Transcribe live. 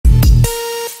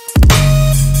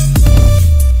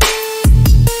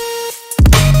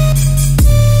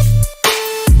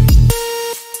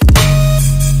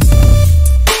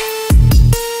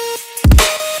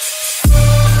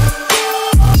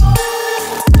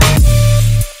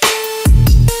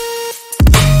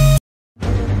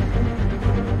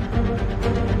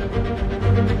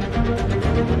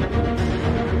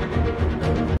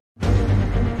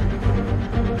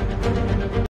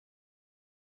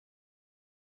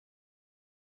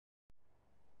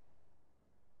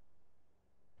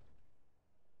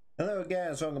Hello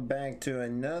guys, welcome back to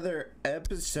another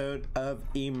episode of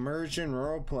Immersion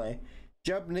Roleplay.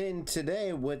 Jumping in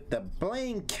today with the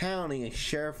Blaine County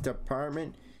Sheriff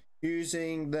Department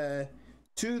using the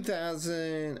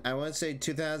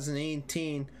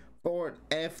 2018 Ford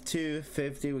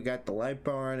F-250. We got the light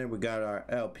bar on it, we got our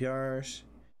LPRs,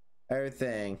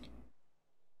 everything.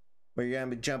 We're gonna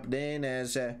be jumping in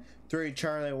as 3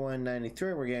 Charlie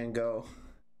 193. We're gonna go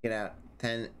get out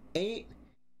 10-8.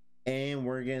 And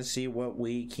we're gonna see what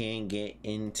we can get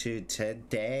into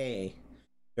today.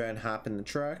 Go ahead and hop in the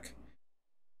truck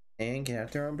and get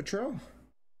out there on patrol.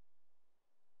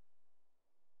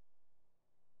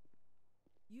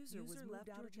 User was moved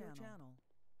out of your channel.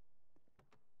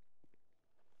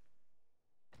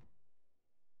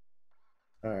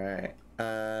 Alright.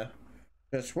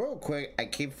 Just real quick, I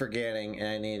keep forgetting and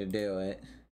I need to do it.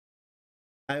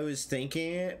 I was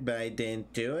thinking it, but I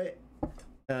didn't do it.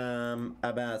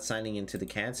 About signing into the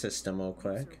CAD system real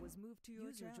quick.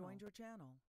 User joined your channel.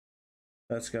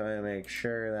 Let's go ahead and make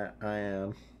sure that I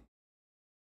am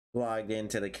logged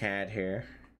into the CAD here.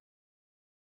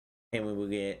 And we will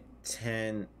get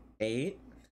 10-8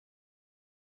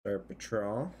 for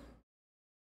patrol.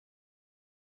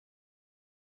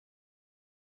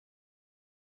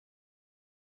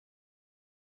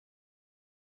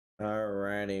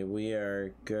 Alrighty, we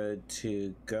are good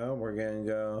to go. We're gonna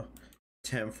go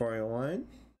 1041,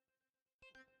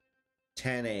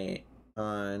 10-8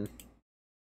 on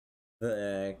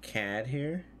the CAD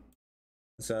here.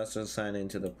 Let's also sign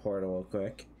into the portal real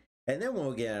quick, and then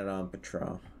we'll get it on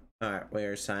patrol. Alright, we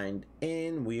are signed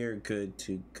in. We are good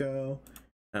to go.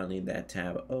 I don't need that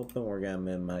tab open. We're gonna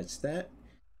minimize that,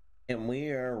 and we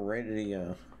are ready to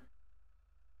go.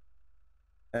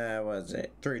 What was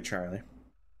it? 3 Charlie.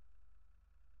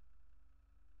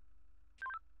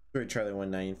 3 Charlie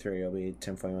 193 will be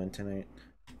 1041 tonight.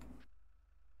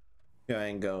 Go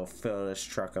ahead and go fill this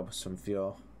truck up with some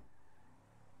fuel.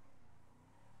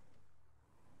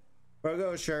 We'll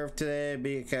go sheriff today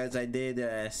because I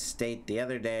did state the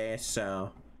other day,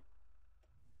 so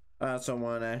I also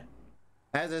wanna,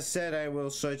 as I said, I will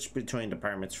switch between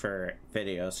departments for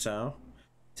videos, so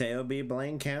today will be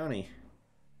Blaine County.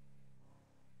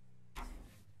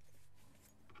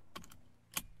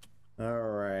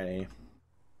 Alrighty.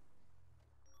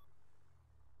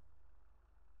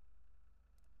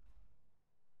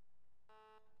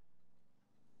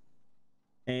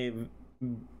 A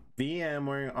VM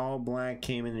wearing all black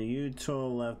came in the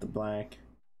U-Tool, left the black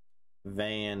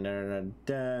van.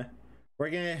 We're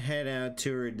gonna head out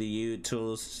to the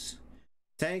U-Tools.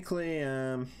 Technically,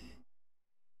 I'm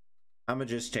gonna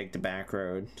just take the back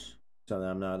road so that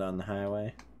I'm not on the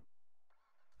highway.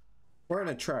 We're in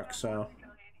a truck, so.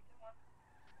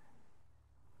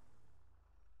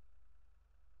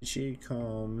 Did she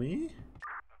call me?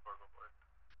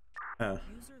 Oh.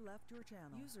 User left your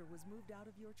channel. User was moved out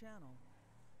of your channel.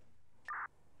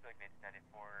 Designated 94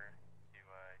 to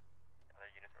other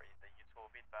units where the U-Tool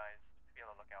will be advised to be on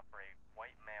the lookout for a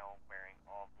white male wearing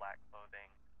all black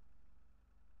clothing.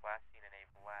 Last seen in a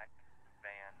black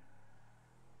van.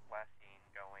 Last seen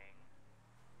going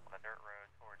on the dirt road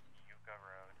towards Yucca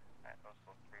Road at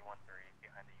postal 313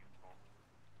 behind the U-Tool.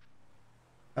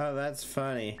 Oh, that's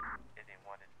funny. Is he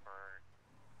wanted for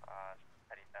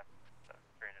petty theft, so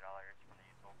 $300 from the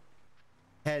U-Tool.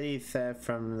 Petty theft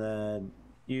from the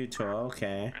U-Tool,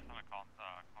 okay. Based on the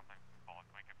contact call,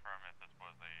 can we confirm if this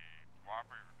was a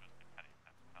robbery or just a petty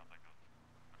theft? It sounds like it was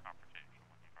a confrontation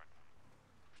when you tried to.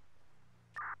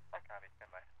 I copy,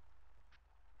 stand by.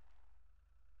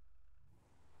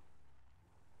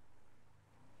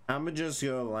 I'm gonna just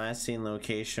go last seen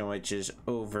location, which is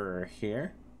over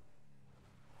here.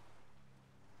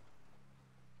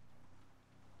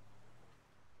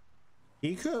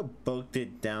 He could have booked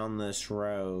it down this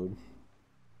road,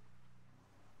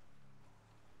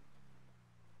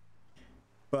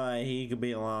 but he could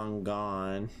be long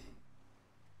gone.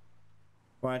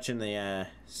 Watching the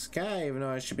sky, even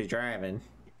though I should be driving.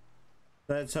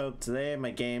 Let's hope today my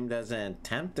game doesn't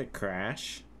attempt to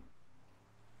crash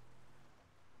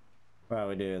while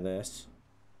we do this.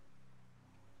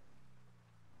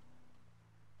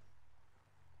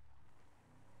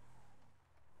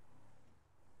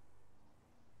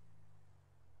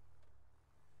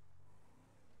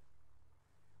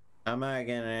 I'm not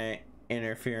gonna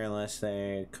interfere unless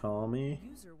they call me.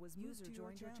 User was moved to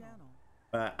your channel.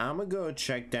 But I'm gonna go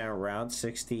check down Route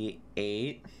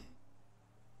 68.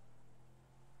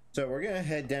 So we're gonna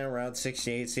head down Route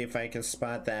 68, see if I can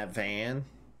spot that van.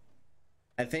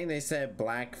 I think they said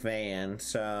black van,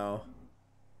 so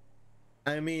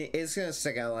I mean, it's gonna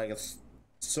stick out like a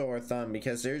sore thumb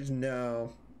because there's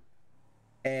no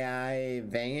AI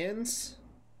vans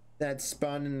that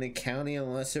spawned in the county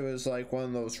unless it was like one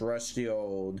of those rusty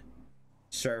old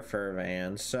surfer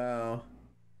vans. So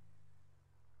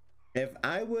if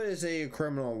I was a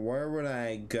criminal, where would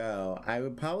I go? I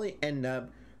would probably end up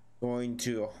going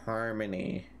to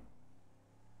Harmony.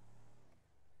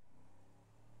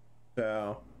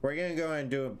 So we're gonna go and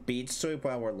do a beat sweep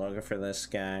while we're looking for this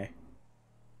guy.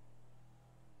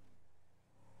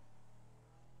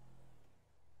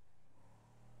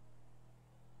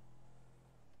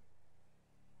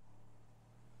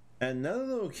 Another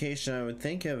location I would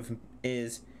think of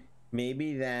is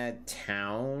maybe that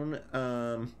town,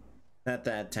 not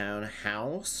that town,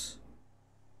 house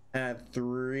at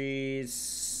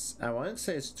I want to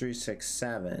say it's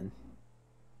 367.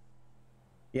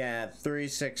 Yeah,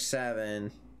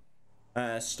 367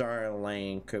 Star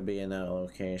Lane could be another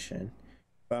location.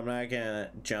 But I'm not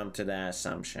gonna jump to that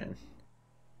assumption.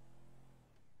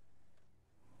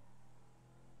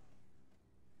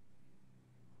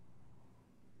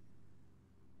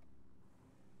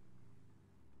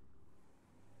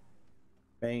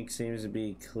 Bank seems to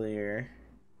be clear.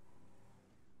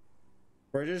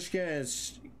 We're just gonna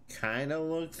kind of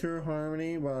look through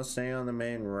Harmony while staying on the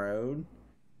main road.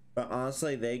 But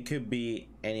honestly, they could be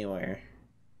anywhere.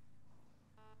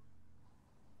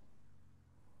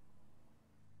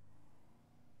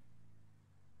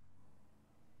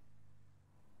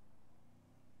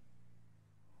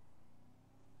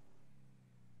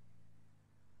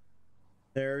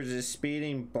 There's a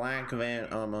speeding black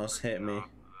van almost hit me. The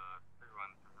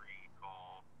 313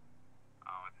 call,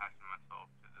 attaching myself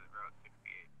to the Route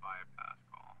 68 bypass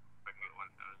call. If I can get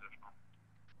one additional.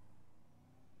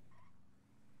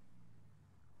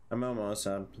 I'm almost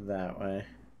up that way.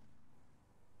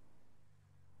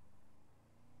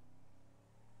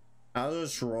 I'll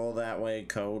just roll that way,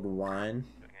 code 1.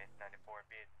 Okay, 94,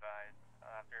 be advised.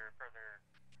 After further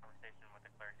conversation with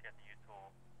the clerks at the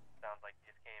U-Tool, sounds like he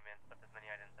just came in, stuffed as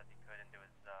many items as he could into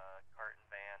his cart and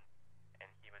van, and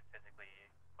he would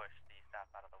physically push the staff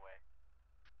out of the way.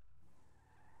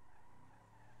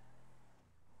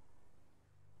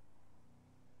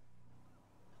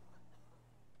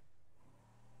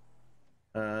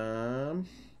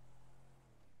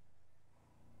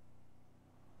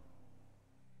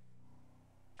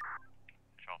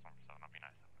 Charles number 7, I'll be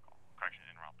nice at the call. Correction,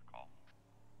 didn't route the call.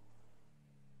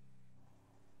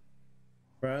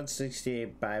 Route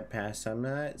 68 bypass. I'm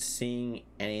not seeing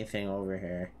anything over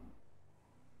here.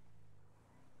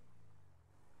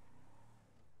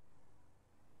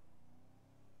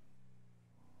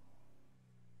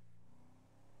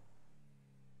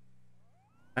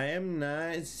 I am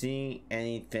not seeing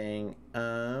anything.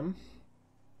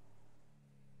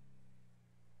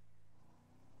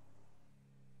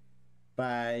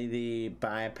 By the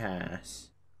bypass.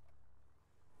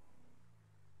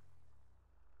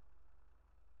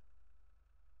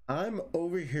 I'm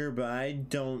over here, but I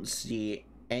don't see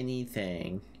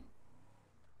anything.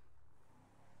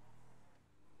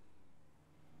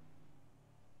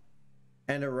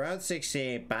 And the Route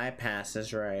 68 bypass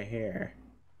is right here.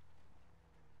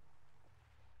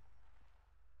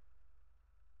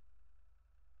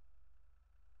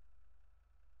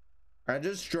 I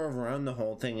just drove around the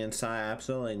whole thing and saw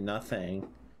absolutely nothing.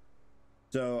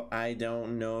 So I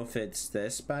don't know if it's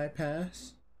this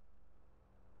bypass.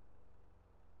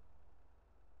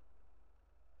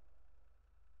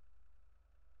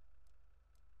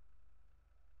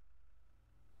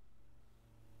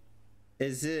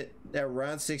 Is it a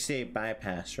Route 68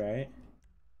 bypass, right?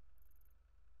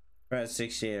 Route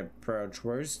 68 approach.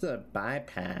 Where's the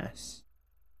bypass?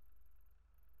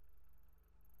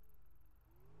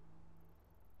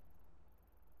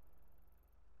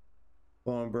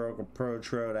 Bolingbroke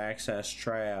Approach Road Access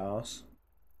Trails.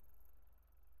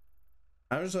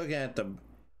 I was looking at the...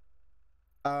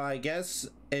 I guess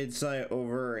it's like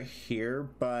over here,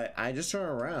 but I just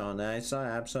turned around and I saw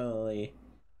absolutely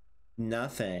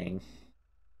nothing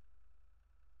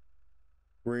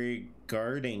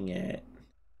regarding it.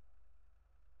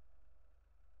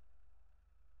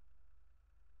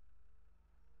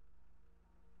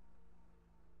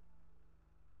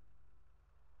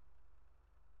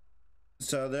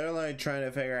 So they're like trying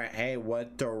to figure out, hey,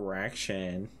 what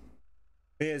direction?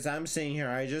 Because I'm seeing here,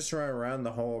 I just run around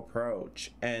the whole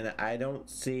approach and I don't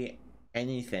see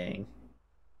anything.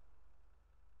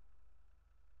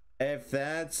 If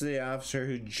that's the officer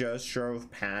who just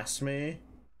drove past me,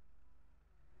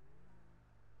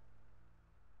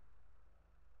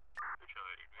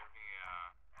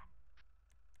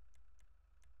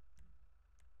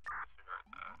 Disregard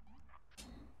that.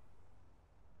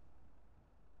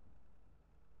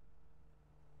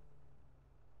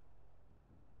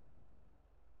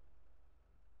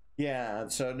 Yeah,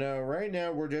 so no, right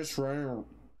now we're just running.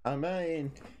 I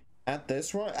mean, at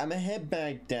this one, I'm gonna head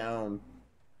back down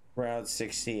Route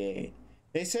 68.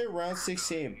 They say Route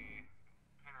 68.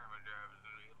 Panorama Drive is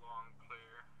gonna be long,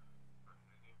 clear, for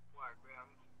any black vans.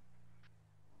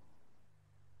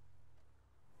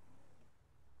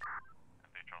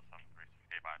 FHL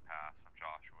 736 bypass of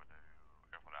Joshua to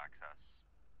airport access,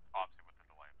 obviously with the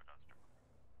delay, but does different.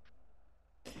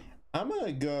 I'm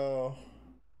gonna go.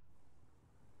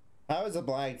 I was a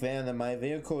black van and my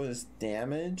vehicle is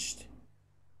damaged.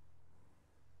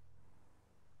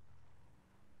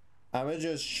 I'm gonna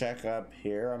just check up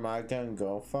here. I'm not gonna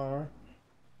go far.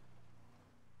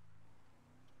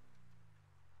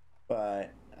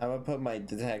 But I'm gonna put my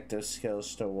detective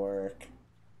skills to work.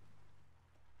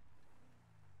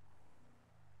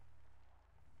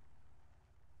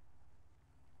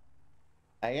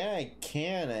 I got a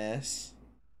Canis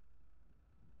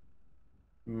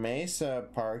Mesa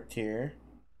parked here.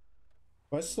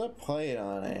 What's the plate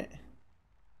on it?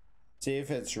 See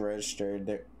if it's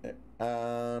registered.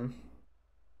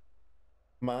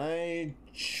 My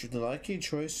lucky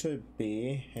choice would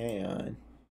be, hang on.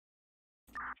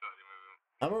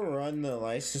 I'm gonna run the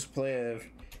license plate of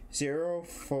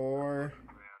 04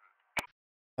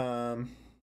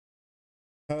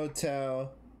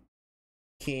 Hotel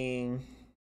King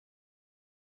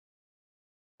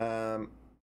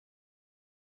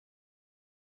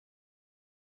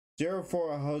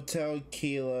 04 Hotel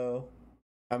Kilo.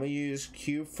 I'm gonna use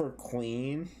Q for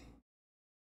Queen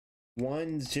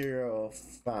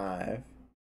 105.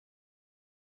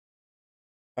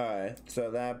 Alright,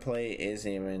 so that plate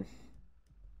isn't even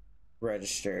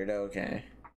registered. Okay.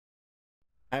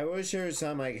 I wish there was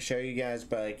something I could show you guys,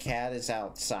 but a cat is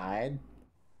outside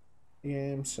the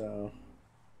game, so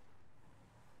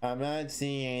I'm not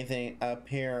seeing anything up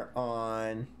here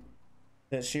on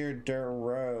this here dirt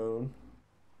road.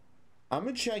 I'm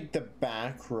gonna check the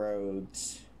back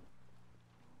roads.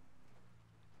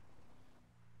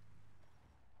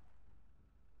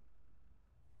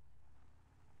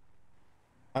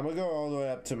 I'm gonna go all the way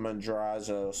up to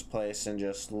Madrazo's place and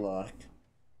just look.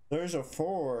 There's a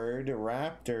Ford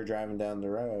Raptor driving down the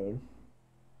road.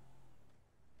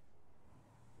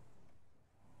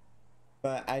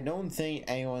 But I don't think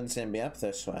anyone's gonna be up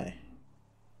this way.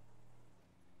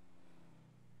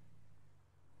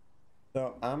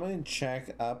 So I'm gonna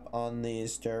check up on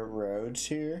these dirt roads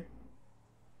here.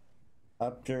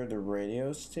 Up to the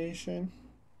radio station.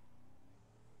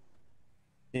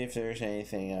 See if there's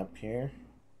anything up here.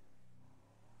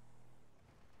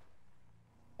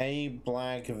 Any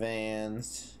black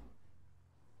vans.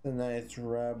 The Ninth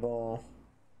Rebel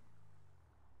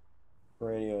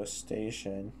radio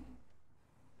station.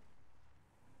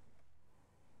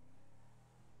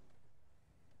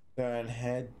 Go ahead and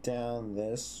head down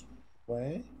this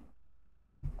way.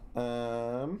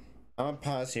 I'm gonna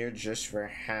pause here just for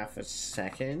half a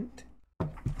second.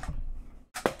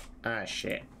 Ah,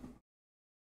 shit.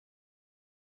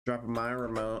 Dropping my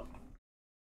remote.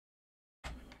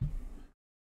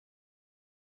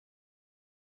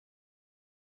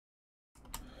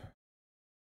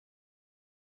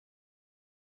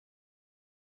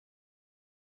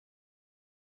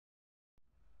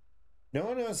 No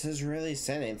one else has really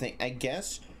said anything. I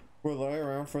guess we're looking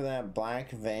around for that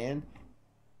black van.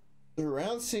 The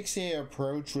Route 68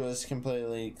 approach was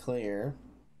completely clear.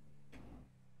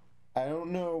 I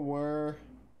don't know where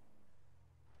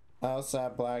else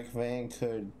that black van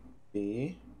could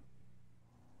be.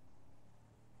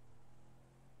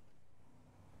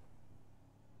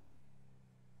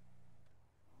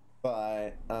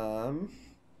 But,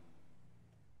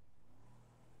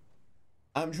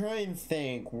 I'm trying to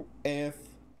think if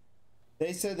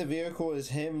they said the vehicle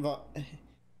is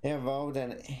involved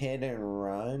in hit and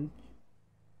run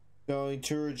going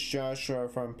towards Joshua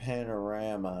from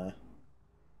Panorama.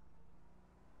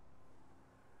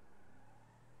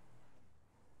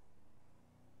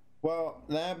 Well,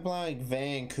 that black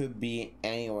van could be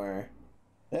anywhere.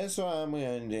 That's what I'm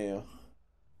gonna do.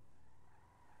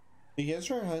 Because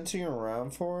we're hunting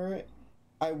around for it,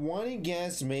 I want to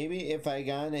guess maybe if I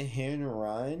got a hit and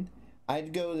run,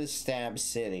 I'd go to Stab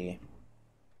City.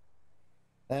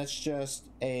 That's just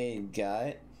a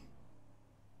gut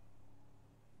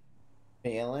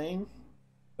feeling,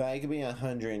 but I could be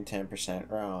 110%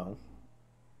 wrong.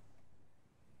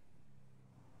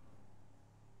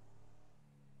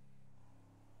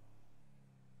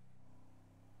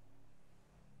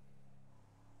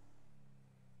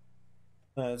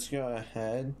 Let's go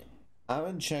ahead. I'm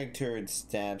gonna check towards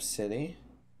Stab City.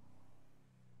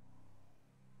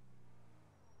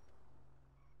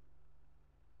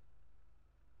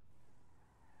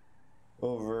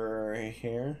 over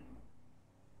here.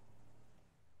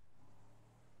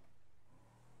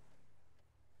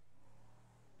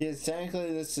 Yes,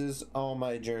 technically this is all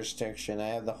my jurisdiction. I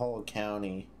have the whole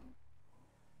county.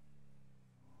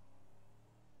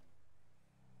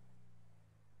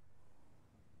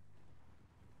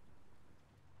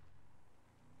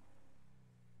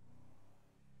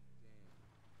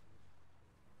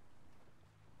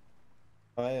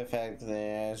 By the fact that the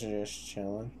guys are just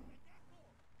chilling.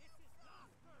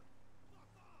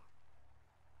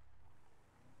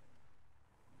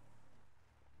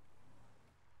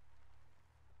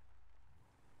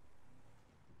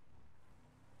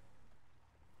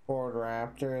 Ford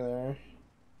Raptor there.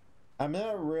 I'm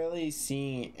not really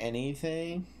seeing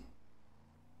anything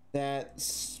that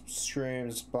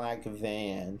screams black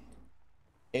van.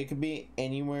 It could be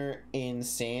anywhere in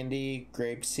Sandy,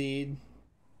 Grapeseed.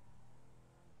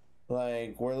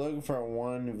 Like, we're looking for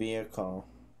one vehicle.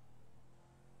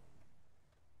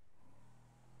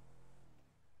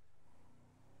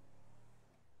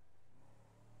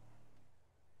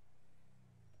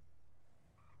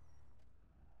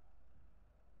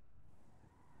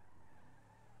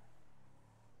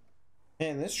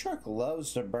 Man, this truck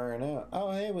loves to burn out.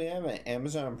 Oh, hey, we have an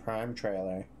Amazon Prime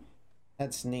trailer.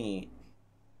 That's neat.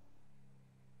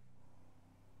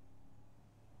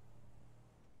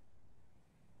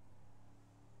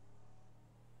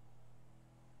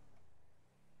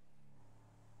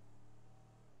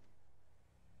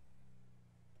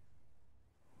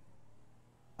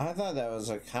 I thought that was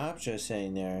a cop just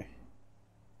sitting there.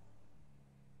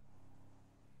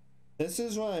 This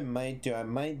is what I might do. I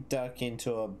might duck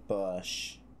into a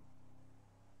bush.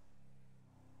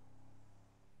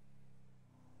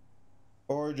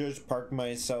 Or just park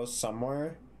myself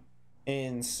somewhere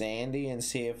in Sandy and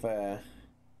see if I'm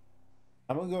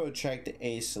gonna go check the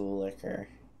Ace Liquor.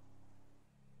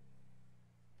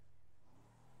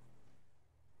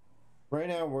 Right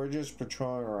now we're just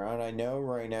patrolling around. I know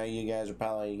right now you guys are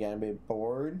probably gonna be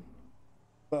bored,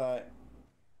 but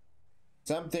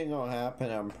something will happen.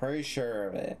 I'm pretty sure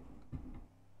of it.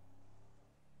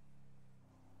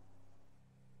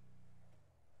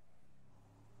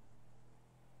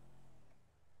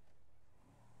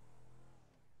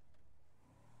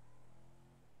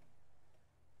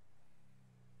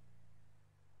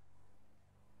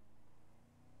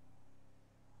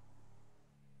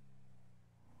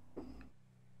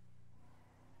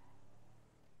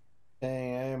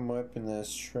 Dang, I am whipping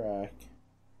this truck.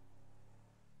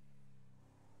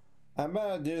 I'm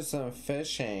about to do some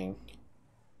fishing.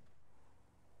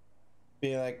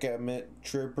 Be like a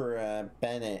Trooper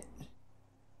Bennett.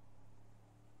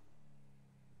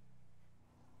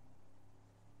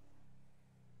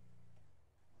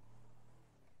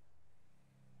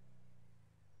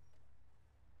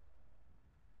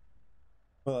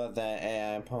 We'll let that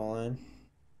AI pull in.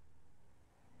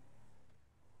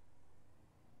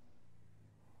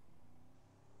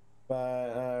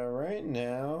 But right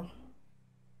now,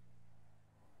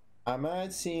 I'm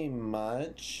not seeing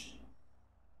much.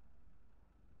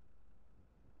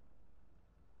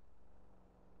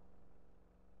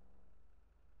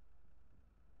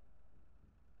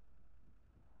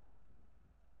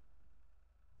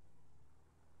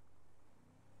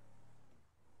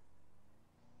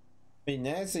 Be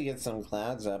nice to get some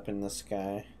clouds up in the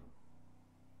sky.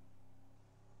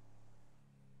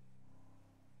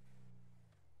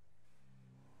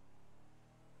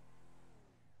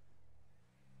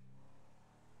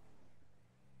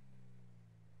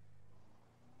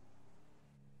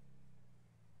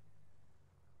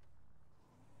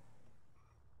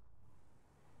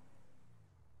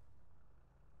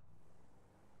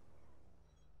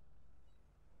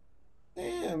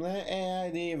 Damn, that AI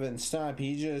didn't even stop.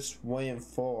 He just went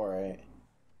for it.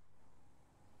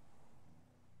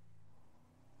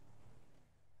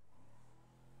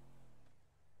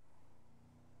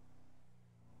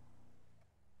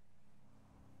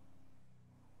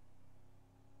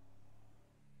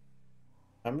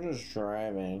 I'm just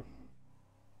driving.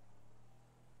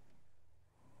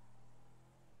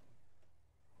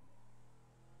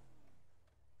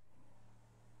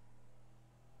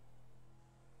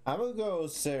 I'm gonna go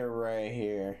sit right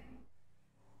here.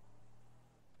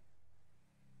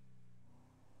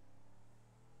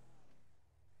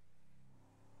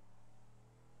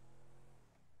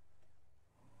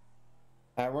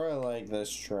 I really like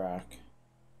this truck.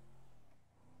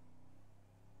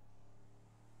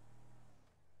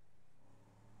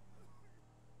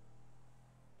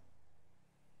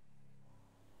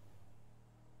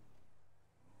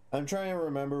 I'm trying to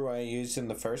remember what I used in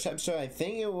the first episode. I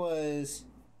think it was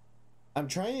I'm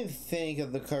trying to think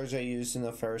of the cars I used in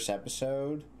the first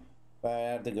episode, but I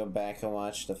have to go back and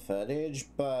watch the footage.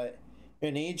 But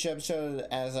in each episode,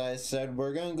 as I said,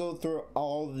 we're gonna go through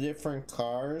all the different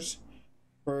cars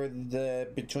for the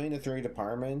between the three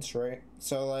departments, right?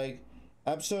 So like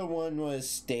episode 1 was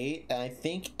state. I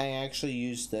think I actually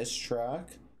used this truck,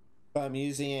 but I'm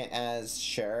using it as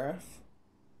sheriff.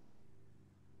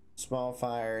 Small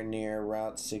fire near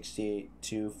Route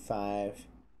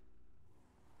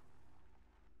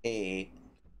 68258.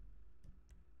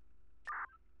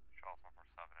 Charles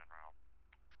 147 en route.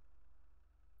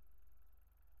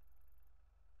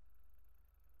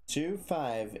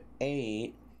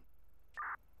 258.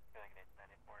 Feeling it's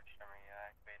 94, summary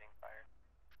activating fire.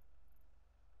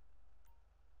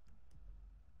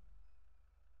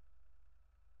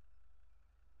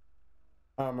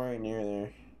 I'm right near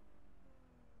there.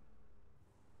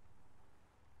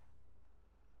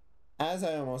 As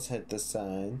I almost hit the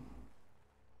sign,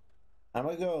 I'm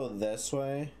gonna go this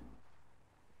way.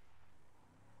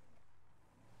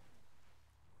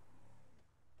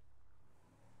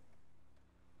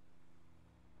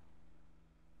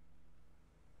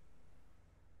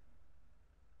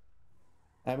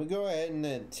 I'm gonna go ahead and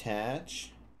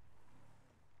attach.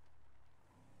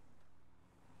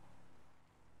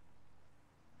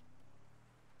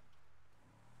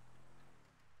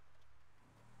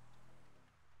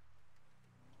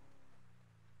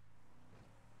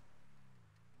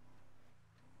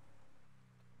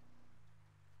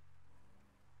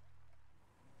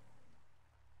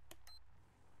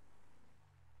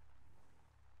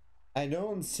 I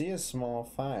don't see a small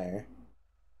fire.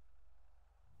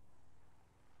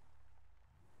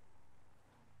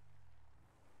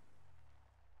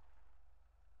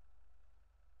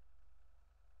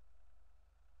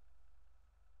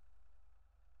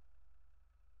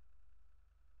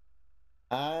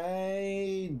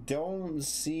 I don't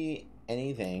see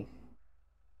anything.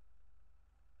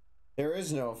 There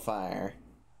is no fire.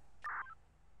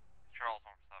 Charles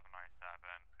 1797.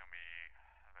 It's gonna be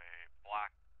a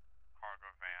black cargo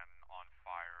van on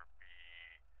fire. Be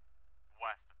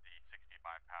west of the 60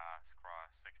 bypass,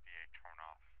 cross 68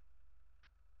 turnoff.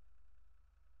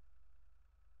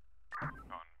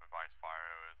 On advice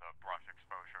fire is a brush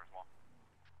exposure as well.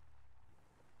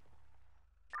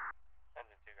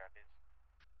 Engine 2 copies.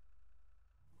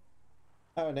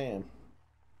 Oh damn.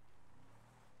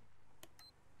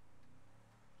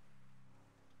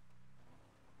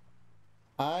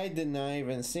 I did not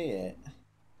even see it.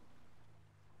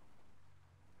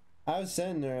 I was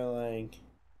sitting there like,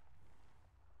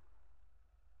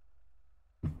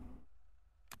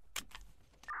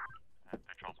 The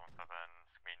Charles 17,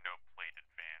 it's gonna be no plated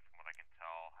van from what I can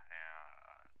tell.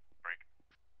 Break.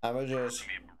 I was It's just,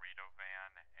 gonna be a burrito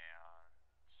van and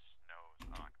snow's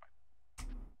unoccupied.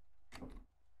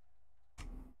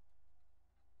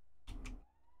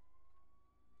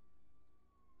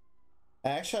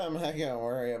 actually I'm not gonna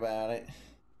worry about it.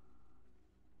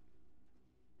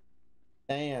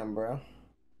 Damn, bro.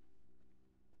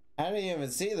 I didn't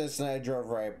even see this and I drove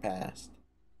right past.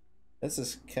 This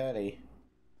is Cuddy.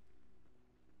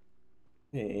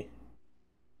 Hey.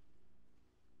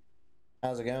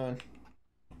 How's it going?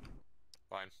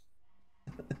 Fine.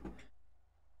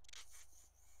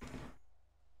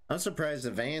 I'm surprised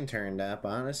the van turned up,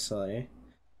 honestly.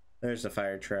 There's the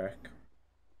fire truck.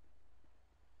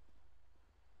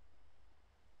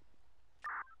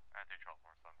 Charles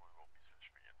 17, we will be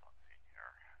switching units on scene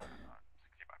here.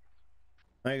 60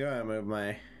 bypass. I go ahead and move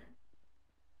my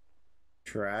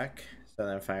truck so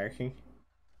that fire can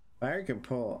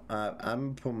pull up.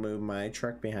 I'm gonna move my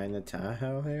truck behind the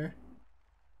Tahoe here.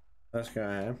 Let's go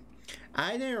ahead.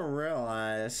 I didn't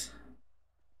realize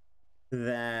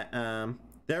that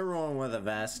they're rolling with a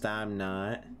vest. I'm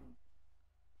not.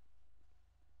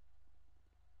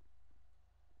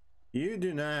 You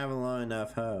do not have a long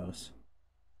enough hose.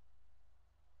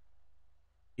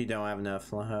 You don't have enough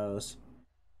hose.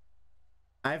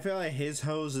 I feel like his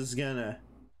hose is gonna.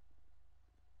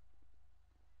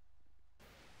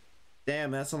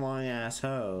 Damn, that's a long ass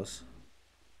hose.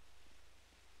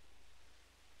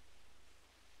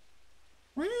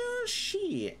 Well,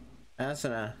 shit. That's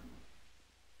a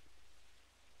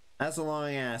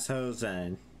long ass hose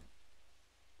then.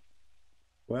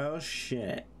 Well,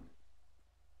 shit.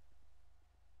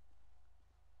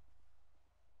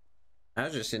 I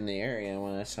was just in the area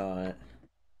when I saw it.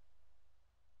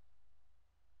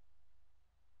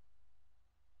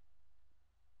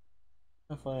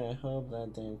 I hope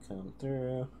that didn't come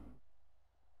through.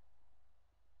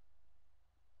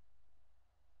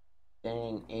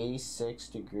 Dang, 86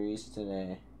 degrees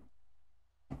today.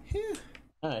 Phew.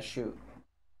 Ah, shoot.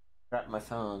 Drop my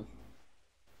phone.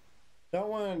 Don't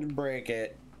want to break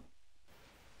it.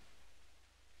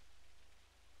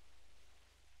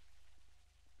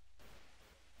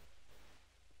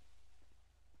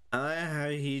 I like how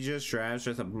he just drives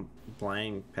with a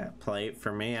blank plate.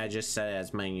 For me, I just set it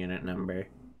as my unit number.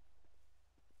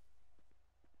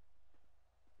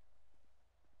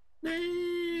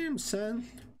 Damn, son.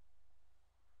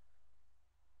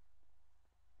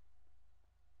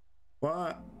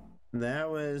 Well, that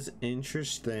was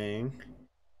interesting.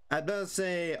 I don't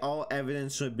say all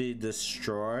evidence would be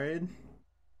destroyed.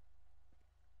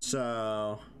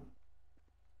 So,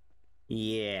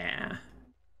 yeah.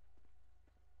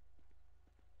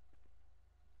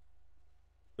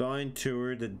 Going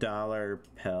toward the dollar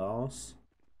pills.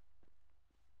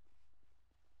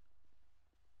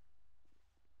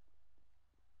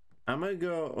 I'm gonna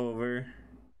go over.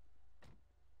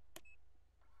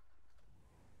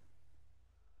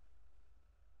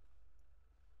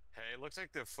 Hey, it looks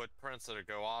like the footprints that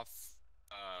go off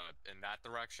in that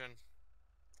direction,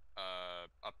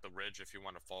 up the ridge if you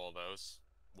want to follow those.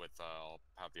 With I'll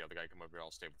have the other guy come over here,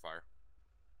 I'll stable fire.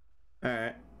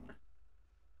 Alright.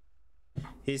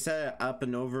 He said up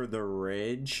and over the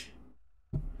ridge.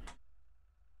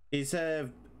 He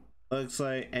said looks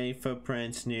like any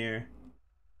footprints near.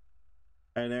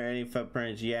 Are there any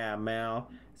footprints? Yeah, male.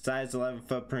 Size 11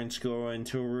 footprints going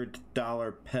toward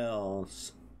dollar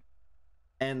pills.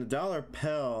 And the dollar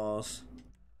pills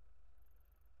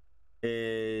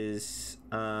is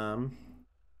so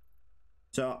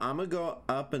I'm gonna go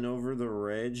up and over the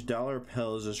ridge. Dollar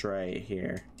pills is right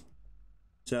here.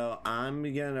 So I'm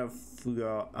gonna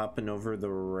go up and over the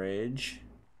ridge.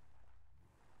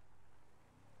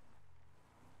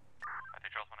 I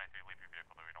think Charles 193, leave your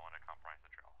vehicle, though we don't want to compromise the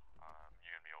trail.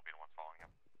 You and me will be the ones following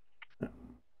him.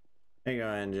 I go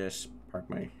ahead and just park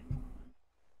my.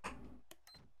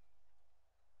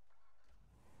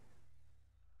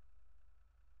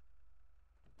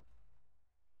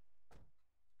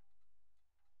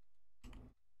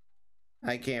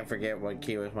 I can't forget what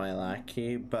key was my lock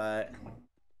key, but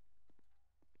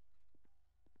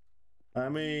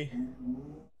let me.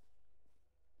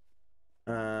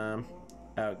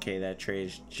 Okay, that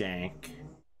trade's jank.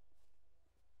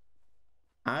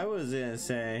 I was gonna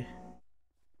say.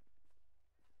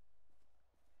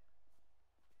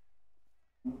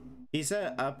 He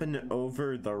said up and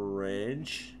over the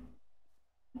ridge.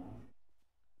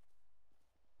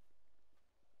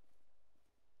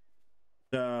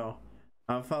 So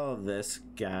I'll follow this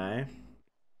guy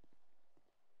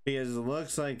because it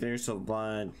looks like there's a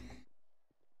lot.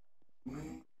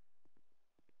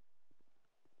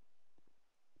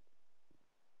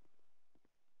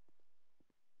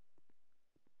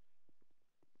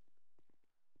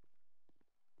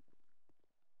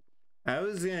 I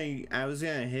was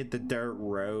gonna hit the dirt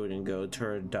road and go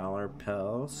toward dollar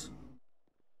pills.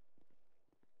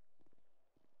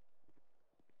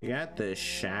 You got this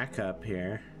shack up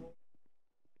here.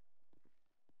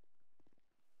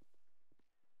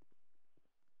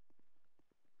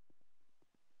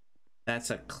 That's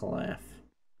a cliff.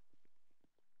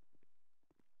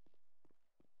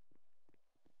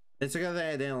 It's a good thing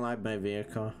I didn't light my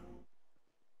vehicle.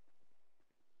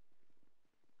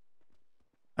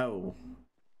 Oh.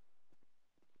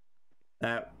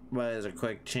 That was a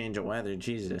quick change of weather,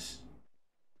 Jesus.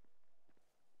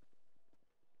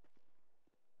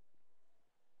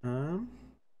 Now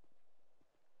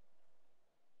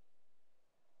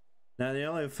the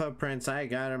only footprints I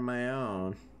got are my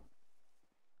own.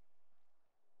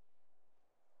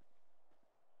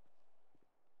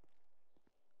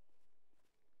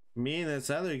 Me and this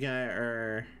other guy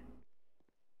are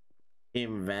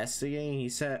investigating. He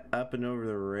said up and over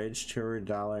the ridge toward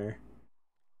dollar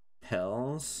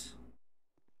pills.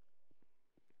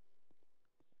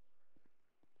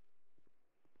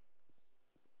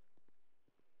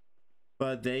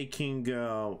 But they can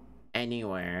go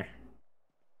anywhere.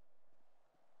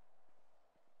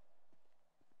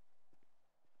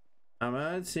 I'm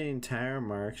not seeing tire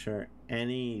marks or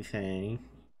anything.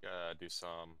 Do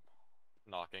some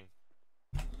knocking.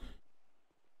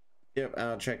 Yep,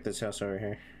 I'll check this house over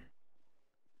here.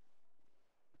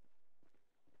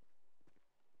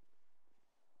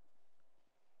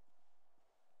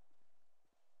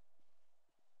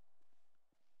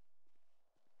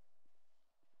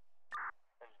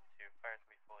 Engine 2, fires will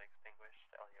be fully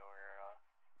extinguished. Elio are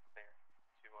clear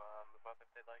to move up if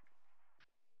they'd like.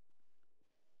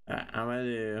 I'm gonna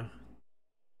do.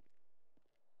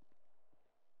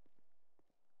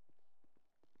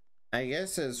 I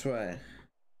guess it's what?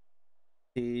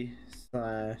 T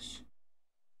slash.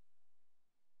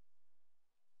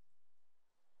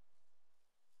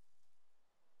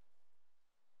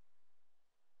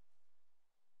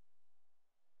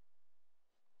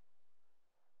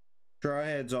 Straw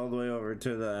heads all the way over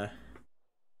to the.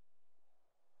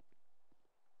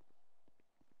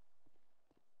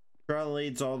 Straw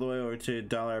leads all the way over to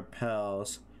Dollar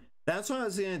Pels. That's why I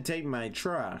was gonna take my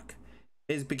truck.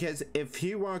 Is because if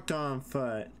he walked on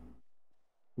foot,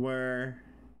 where.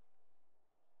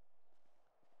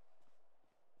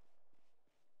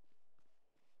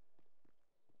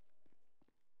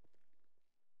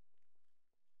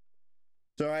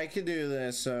 So I could do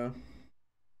this, so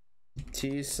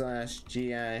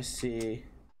T/GIC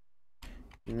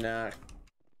knock.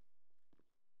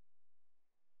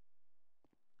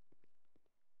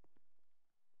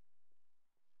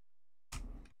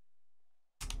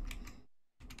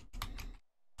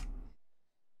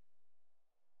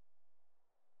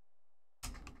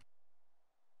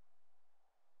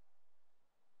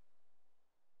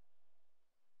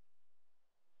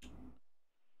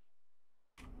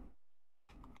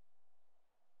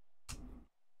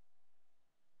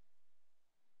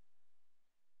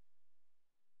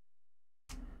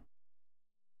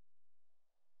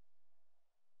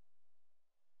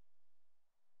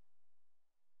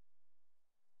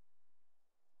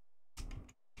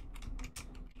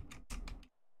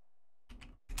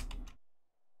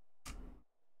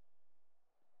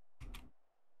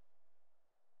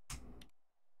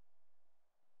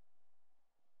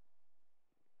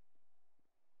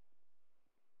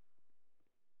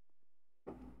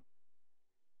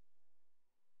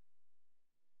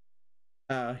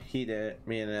 Oh, he did.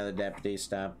 Me and another deputy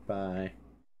stopped by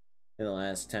in the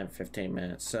last 10-15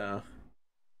 minutes, so.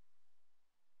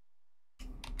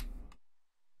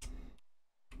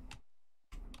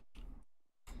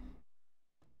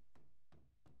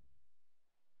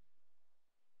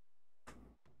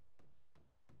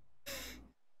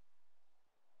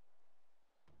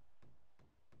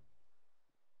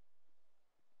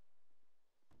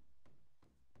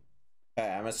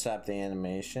 Alright, I'm gonna stop the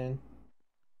animation.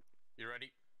 You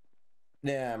ready?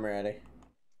 Yeah, I'm ready. Okay.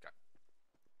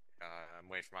 I'm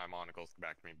waiting for my monocles to get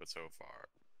back to me, but so far,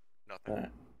 nothing.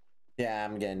 Yeah,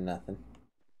 I'm getting nothing.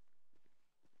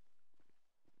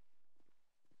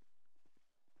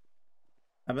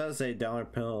 I'm about to say Dollar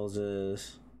Pills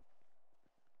is.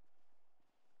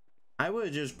 I would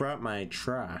have just brought my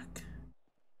truck.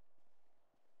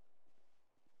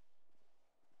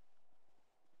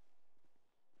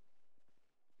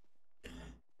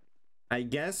 I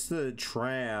guess the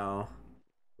trail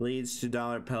leads to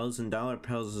Dollar Pills, and Dollar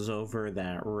Pills is over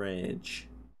that ridge.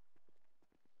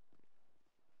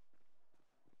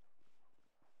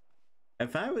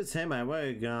 If I was him, I would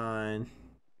have gone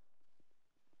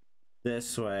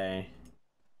this way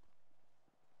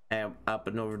and up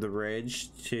and over the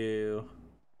ridge to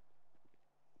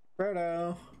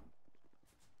Frodo.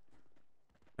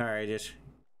 Alright, just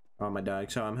on my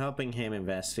dog. So I'm helping him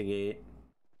investigate.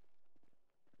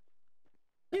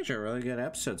 These are a really good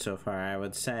episode so far, I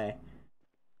would say.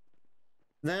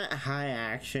 Not high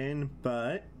action,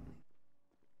 but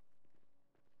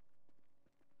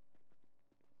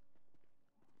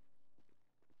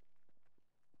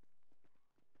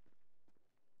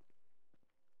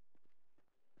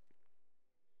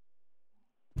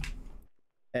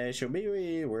should we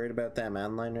be worried about that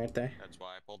mountain line right there? That's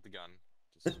why I pulled the gun.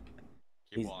 Just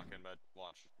keep walking, but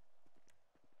watch.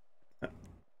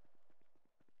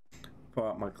 Pull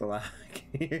out my Glock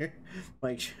here.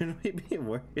 Like, shouldn't we be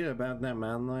worried about that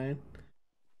mountain line?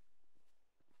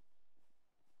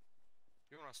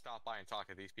 You want to stop by and talk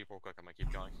to these people real quick? I'm gonna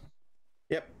keep going.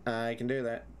 Yep, I can do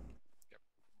that. Yep.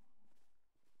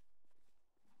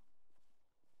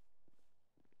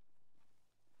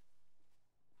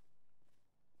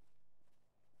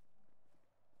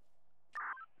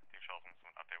 Sheldon,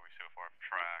 some update we so far have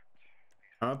tracked.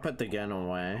 I'll put the gun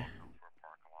away. For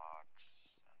parking lots and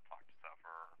talked to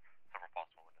several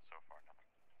possible witnesses so far.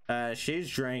 Nothing. She's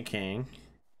drinking.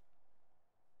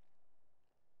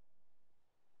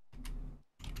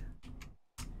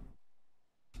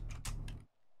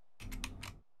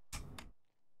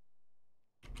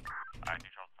 I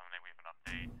think Charleston, we have an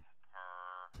update.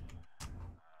 Her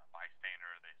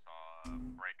bystander, they saw a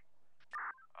break.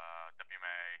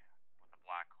 WMA with a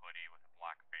black hoodie, with a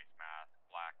black face mask,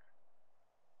 black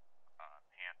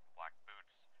pants, black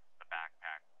boots. The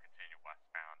backpack continue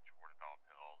westbound toward Bell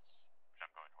Hills, which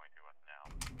I'm going 22 with now.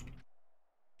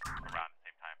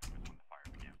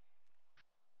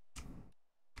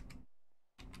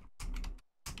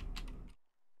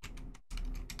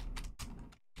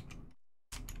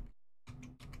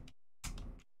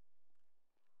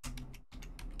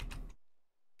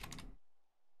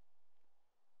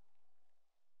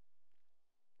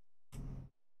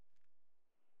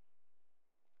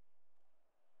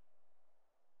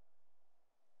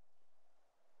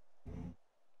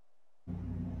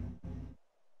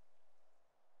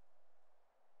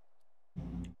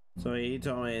 So he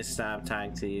told me to stop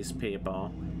talking to these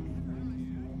people.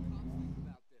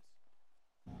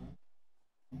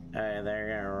 Alright, they're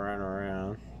gonna run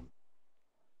around.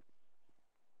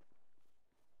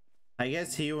 I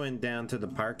guess he went down to the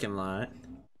parking lot.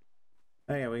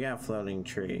 Oh yeah, we got floating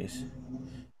trees.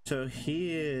 So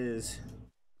he is...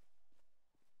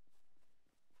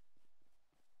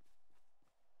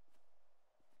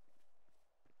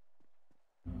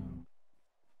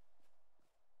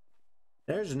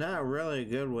 There's not really a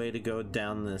good way to go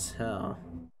down this hill.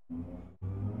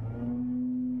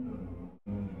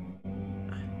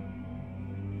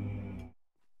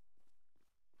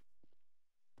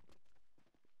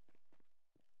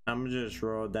 I'm gonna just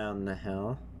roll down the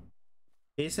hill.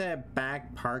 He said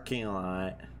back parking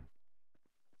lot.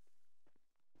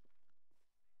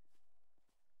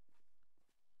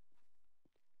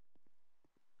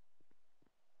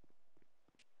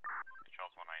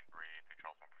 Charles 193, 3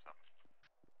 Charles 147.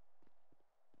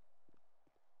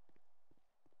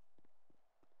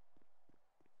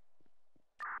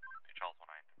 Charles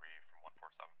 193 from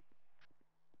 147.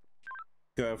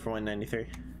 Go for 193.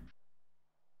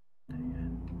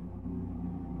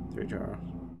 3 Charles.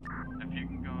 If you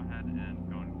can go ahead and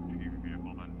go and retrieve your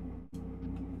vehicle, then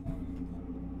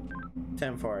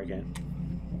 10-4 again.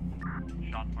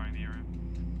 shots fired in the area.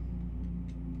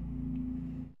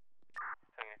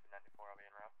 Taking it to 94, I'll be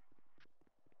en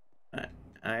route.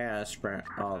 I gotta sprint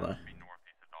all the... Be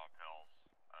northeast of Dog Hills.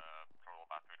 Total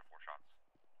about 3 to 4 shots.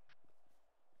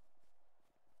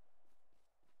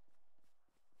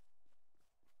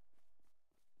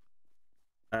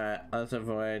 Alright, let's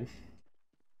avoid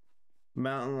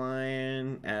Mountain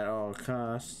Lion at all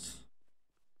costs.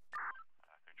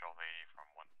 3 Charles 80 from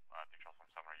 3 Charles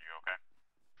 17, are you okay?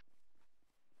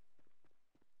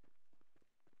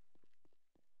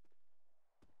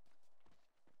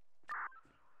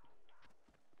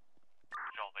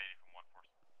 Charles 80 from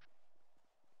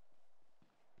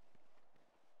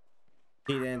 147.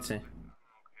 He didn't say.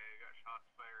 Okay, got shots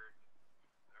fired.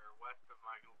 Or west of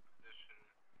my position.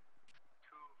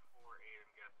 248,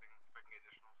 I'm guessing. If I can get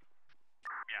additionals.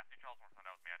 Yeah, 3 Charles 117,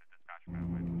 that was me. I had a dispatcher man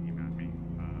when he emailed me.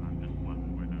 I'm just left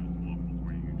where those locals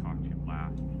where you talked to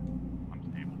last. I'm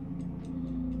stable.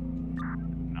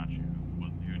 Not sure who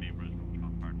the original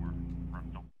shots fired were.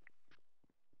 From still.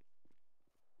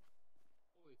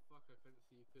 Holy fuck, I couldn't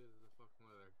see you because of the fucking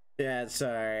weather. Yeah,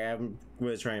 sorry, I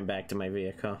was running back to my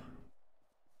vehicle.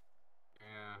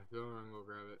 Yeah, go run, go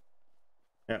grab it.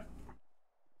 Yep.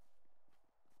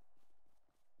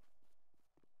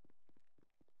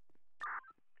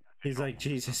 He's like,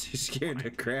 Jesus, you scared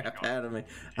the crap out of me.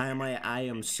 I'm like, I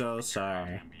am so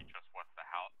sorry. Be just west of the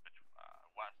house,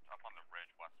 west up on the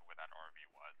ridge, west of where that RV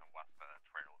was, and west of the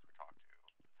trailers we talked to.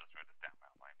 Just where this down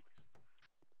mountain line,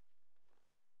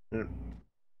 please.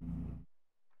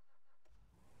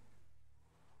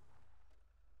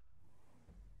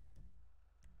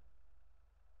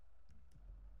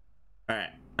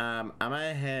 Alright, I'm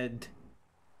gonna head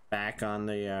back on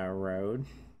the road.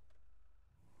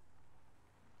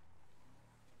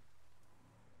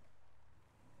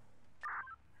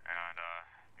 And,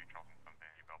 you Charles and something,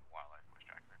 you built wildlife voice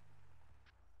jacket.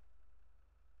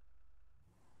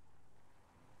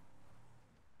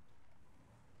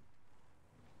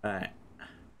 Alright.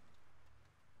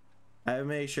 I have to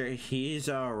make sure he's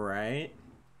alright.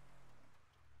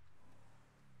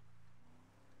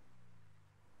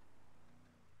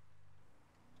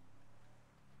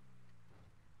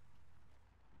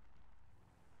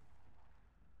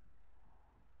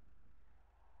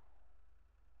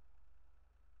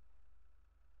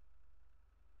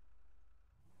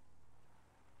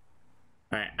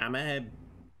 Alright, I'm gonna head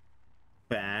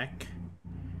back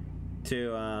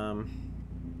to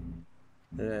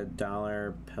the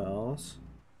dollar pills.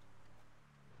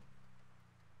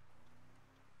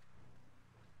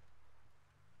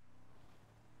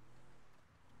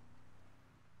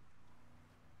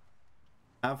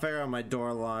 I'll figure out my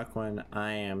door lock when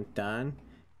I am done.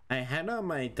 I had on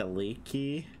my delete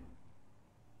key.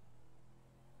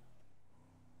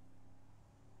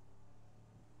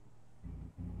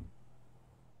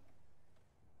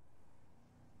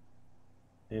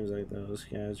 Seems like those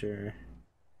guys are...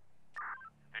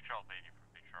 Big Charles 80 from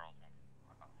Big Charles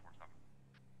 147.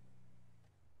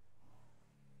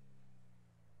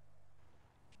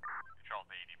 Big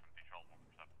Charles 80 from Big Charles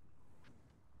 147.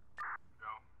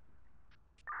 Go.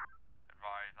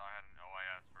 Advise, I had an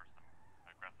OIS for some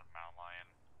aggressive mountain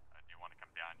lion. Do you want to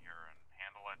come down here and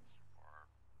handle it, or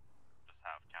just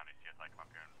have county CSI come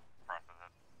up here and process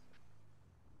it?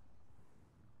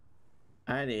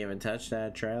 I didn't even touch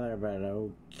that trailer, but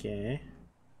okay.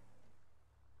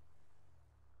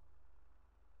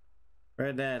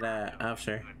 Where'd that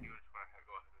officer? If you just want to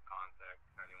go ahead and contact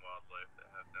any wildlife that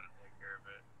has them take care of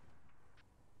it.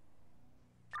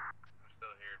 I'm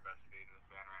still here investigating this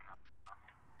van right now.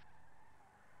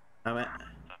 I'm at.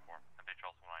 10-4, MD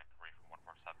Charles 193 from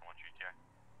 1471 GTA.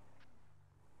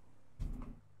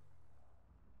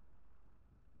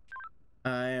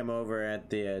 I am over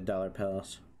at the Dollar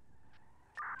Palace.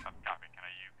 Copy. Can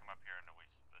you come up here and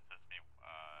assist me?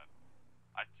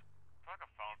 I took a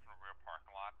phone from the rear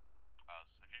parking lot. So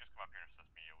if you just come up here and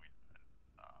assist me with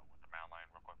the mound line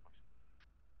real quick, please.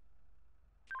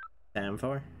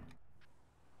 10-4.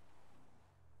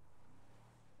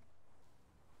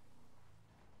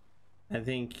 I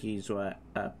think he's what,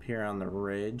 up here on the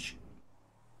ridge.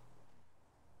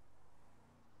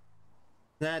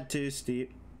 Not too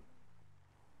steep.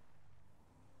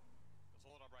 Just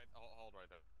hold up right. Hold right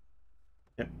there.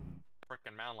 Yep.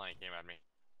 Frickin' mountain lion came at me.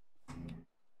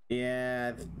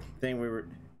 Yeah, I think we were.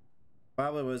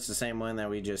 Probably was the same one that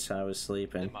we just saw was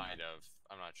sleeping. It might have.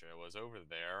 I'm not sure. It was over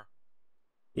there.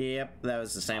 Yep, that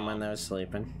was the same one that was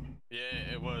sleeping.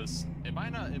 Yeah, it was. It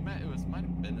might not. Might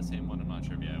have been the same one. I'm not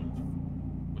sure. Yeah,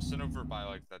 it was sitting over by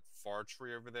like that far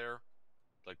tree over there,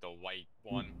 like the white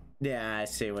one. Yeah, I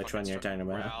see which one you're talking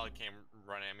about. Ral came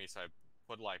running at me, so I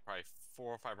put like probably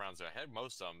 4 or 5 rounds. I had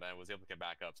most of them, then was able to get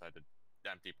back up, so I had to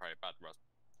empty probably about the rest.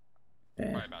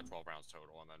 Yeah. Probably about 12 rounds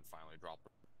total, and then finally dropped.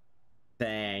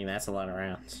 Dang, that's a lot of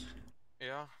rounds.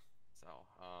 Yeah. So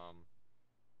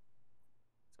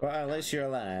Well, at least you're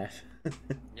alive.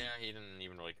 yeah, he didn't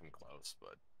even really come close,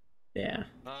 but Yeah.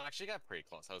 no, actually got pretty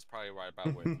close. I was probably right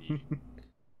about where the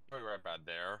probably right about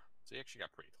there. So he actually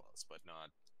got pretty close, but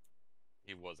not.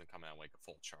 He wasn't coming out like a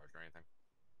full charge or anything.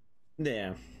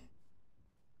 Yeah.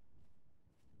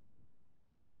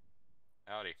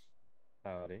 Howdy.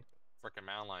 Howdy. Frickin'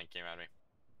 mountain lion came at me.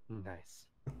 Nice.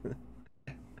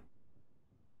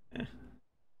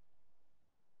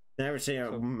 Never seen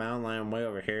a mountain lion way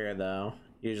over here though.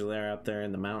 Usually they're up there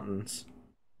in the mountains.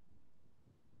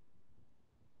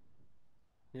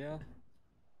 Yeah.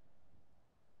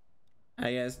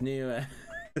 I guess new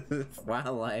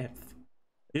wildlife.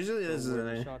 Usually this is were the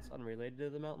an. shots unrelated to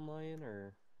the mountain lion,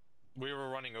 or? We were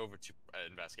running over to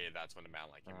investigate. That's when the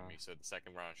mountain lion came at me. So the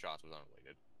second round of shots was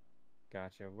unrelated.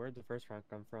 Gotcha. Where'd the first round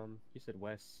come from? You said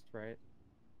west, right?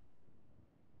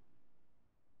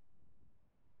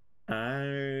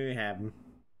 I have.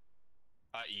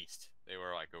 East. They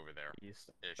were like over there. East.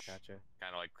 Ish. Gotcha.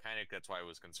 Kind of. That's why I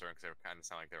was concerned because they were kind of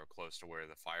sound like they were close to where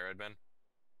the fire had been.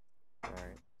 All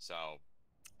right. So,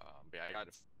 yeah, I got.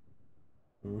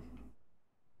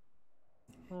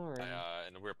 All right.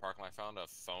 In the rear parking lot, I found a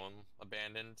phone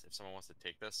abandoned. If someone wants to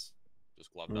take this,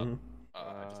 just gloved up.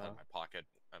 I just had it in my pocket,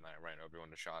 and I ran over one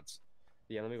of the shots.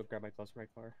 Yeah, let me go grab my close right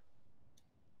car.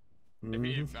 If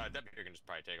Deputy can just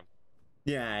probably take them.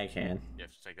 Yeah, I can. You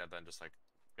have to take that, then just like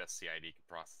guess CID can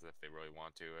process it if they really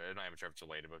want to. I'm not even sure if it's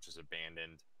related, but it's just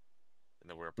abandoned in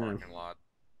the rear parking lot.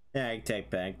 Yeah, I can take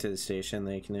back to the station.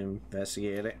 They can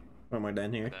investigate it when we're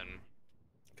done here. And then,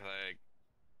 cause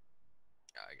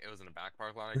it was in the back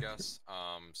parking lot, I guess.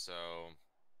 So,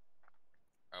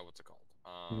 what's it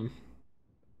called?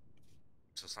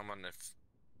 So someone, if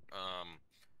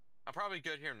I'm probably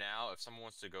good here now. If someone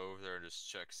wants to go over there and just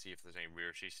check, see if there's any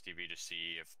rear CCTV, to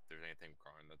see if there's anything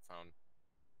regarding that phone.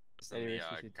 It's in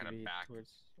the kind of back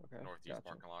northeast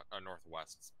parking lot,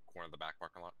 northwest corner of the back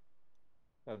parking lot.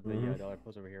 Of the dollar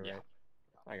post over here, right?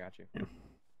 I got you. Yeah.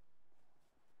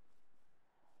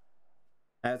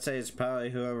 I'd say it's probably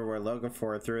whoever we're looking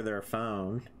for through their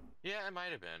phone. Yeah, it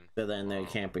might have been. So then they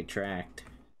can't be tracked.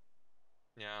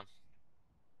 Yeah.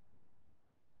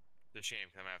 It's a shame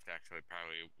because I'm gonna have to actually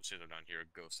probably, as soon as I'm down here,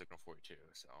 go signal 42.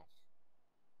 So.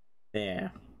 Yeah.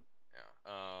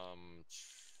 Yeah.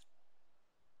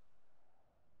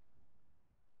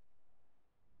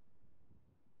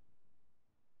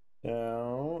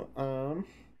 So,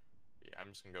 yeah, I'm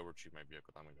just gonna go retrieve my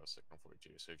vehicle. I'm gonna go signal 42.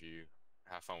 So if you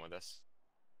have fun with this.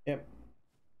 Yep.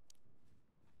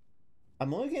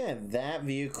 I'm looking at that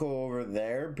vehicle over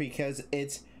there because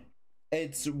it's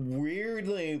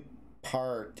weirdly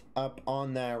parked up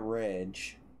on that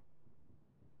ridge.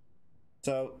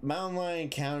 So Mountain Lion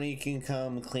County can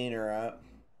come clean her up.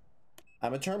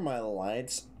 I'm gonna turn my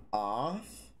lights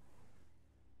off.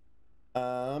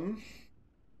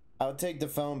 I'll take the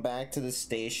phone back to the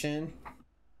station.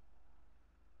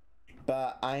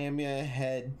 But I am gonna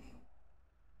head.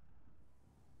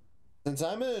 Since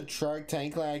I'm in a truck,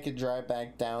 technically I could drive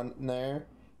back down there.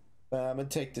 But I'm gonna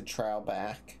take the trail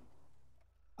back.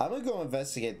 I'm gonna go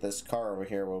investigate this car over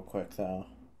here real quick though.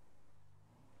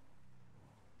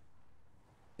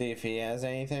 See if he has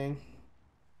anything.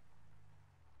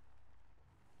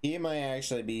 He might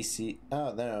actually be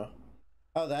oh no.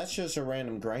 Oh, that's just a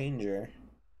random Granger.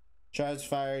 Shots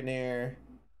fired near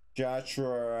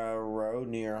Joshua Road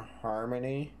near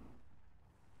Harmony.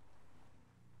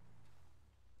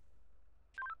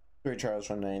 3 Charles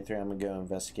 193. I'm gonna go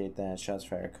investigate that. Shots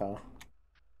fired call.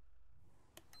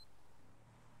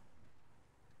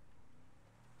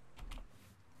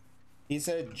 He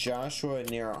said Joshua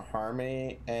near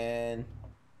Harmony, and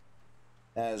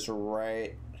that is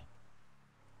right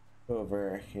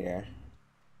over here.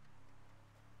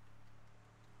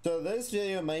 So this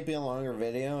video might be a longer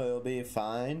video. It'll be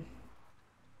fine.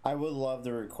 I would love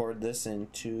to record this in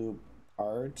 2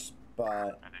 parts,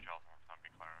 but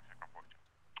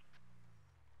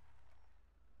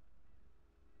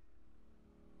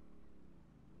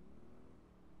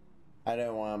I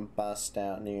don't want to bust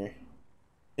out near.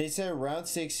 They said Route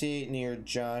 68 near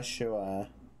Joshua.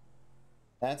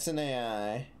 That's an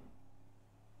AI.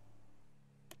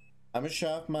 I'm gonna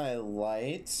shut off my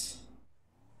lights.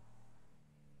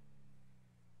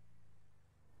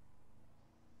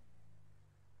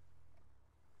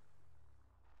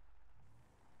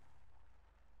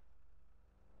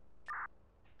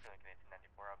 Like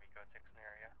 1994, I'll be code 6 in the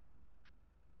area.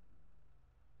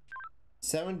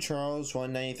 7 Charles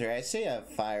 193. I see a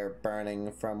fire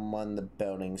burning from one of the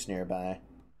buildings nearby.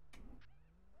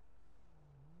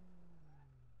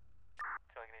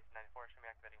 Like 1994, should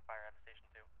be activating fire at station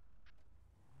 2.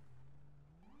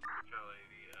 Charlie,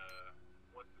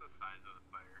 what's the size of the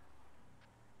fire?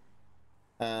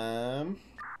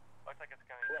 Looks like it's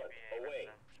going to be a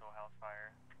residential house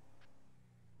fire.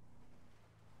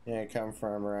 Yeah, come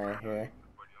from right here.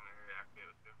 Where do you want me to reactivate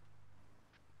it to?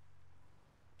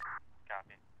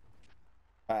 Copy.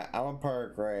 Alright, I'm gonna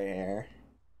park right here.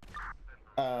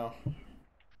 Oh.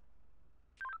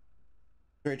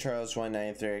 3 Charles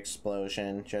 193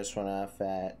 explosion just went off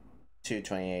at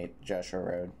 228 Joshua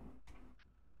Road.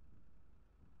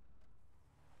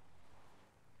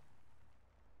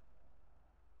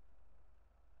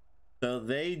 So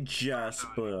they just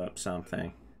blew up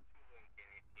something.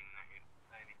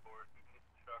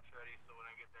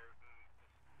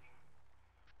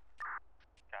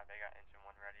 Copy, I got engine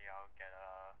 1 ready. I'll get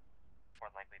a more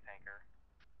likely tanker.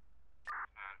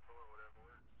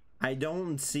 I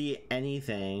don't see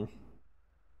anything,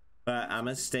 but I'm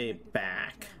gonna stay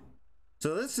back.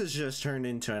 So this has just turned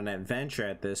into an adventure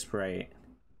at this rate.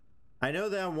 I know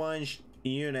that one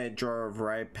unit drove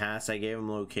right past. I gave him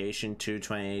location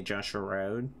 228 Joshua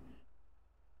Road.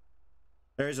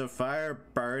 There's a fire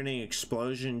burning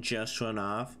explosion just went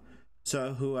off.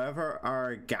 So whoever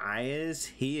our guy is,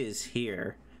 he is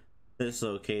here. This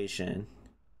location.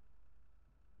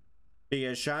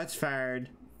 Because shots fired,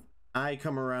 I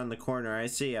come around the corner, I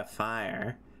see a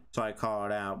fire. So I call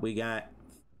it out. We got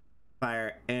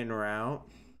fire en route.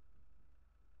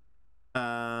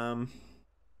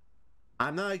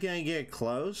 I'm not gonna get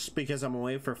close because I'm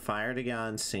waiting for fire to get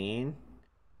on scene.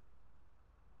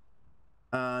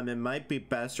 It might be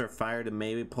best for fire to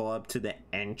maybe pull up to the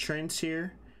entrance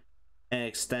here and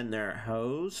extend their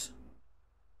hose.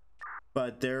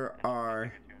 But there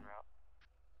are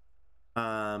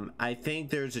I think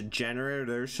there's a generator.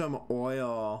 There's some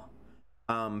oil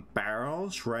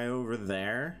barrels right over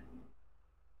there.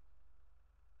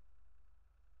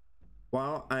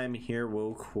 While I'm here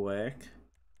real quick,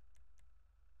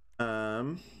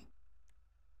 I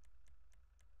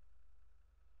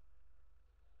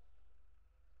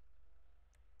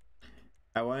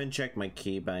want to check my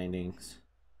key bindings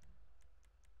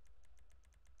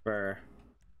because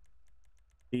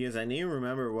I need to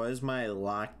remember what is my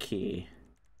lock key.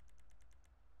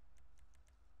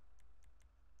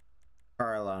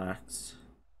 Car locks.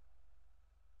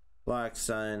 Lock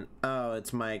sign. Oh,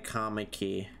 it's my comma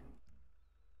key.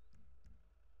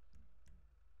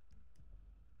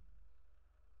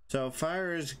 So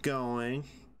fire is going.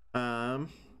 I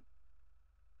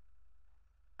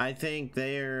think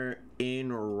they're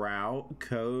en route.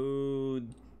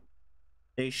 Code.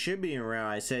 They should be en route.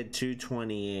 I said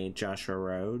 228 Joshua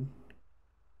Road.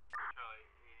 Charlie,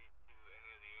 to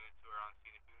any of the units who are on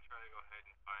scene, if you can try to go ahead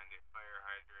and find a fire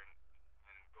hydrant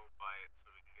and go by it so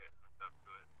we can get hooked up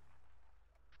to it.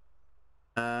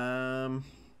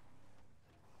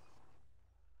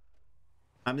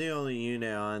 I'm the only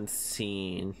unit on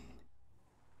scene.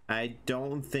 I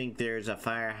don't think there's a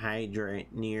fire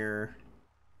hydrant near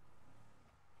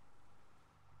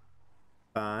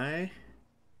by,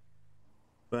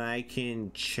 but I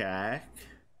can check.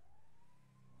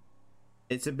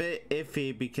 It's a bit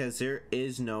iffy because there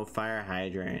is no fire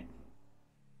hydrant.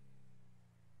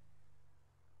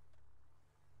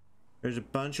 There's a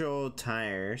bunch of old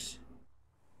tires.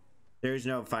 there's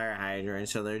no fire hydrant,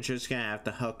 so they're just gonna have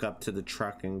to hook up to the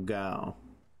truck and go.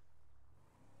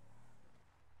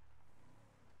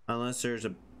 Unless there's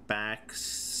a back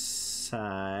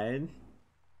side.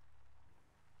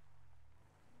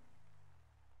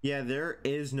 Yeah, there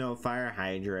is no fire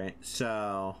hydrant,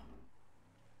 so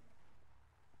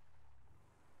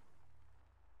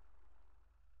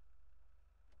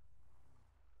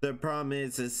the problem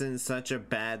is it's in such a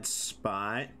bad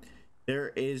spot. There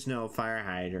is no fire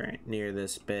hydrant near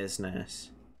this business.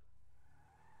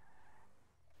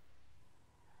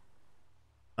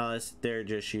 Unless they're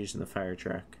just using the fire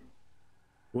truck.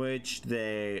 Which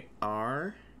they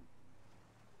are.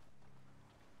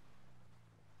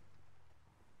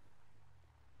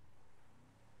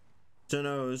 So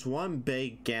no, it was one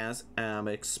big gas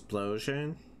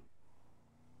explosion.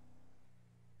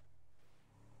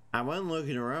 I went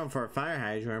looking around for a fire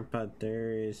hydrant, but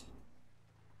there is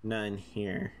none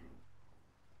here.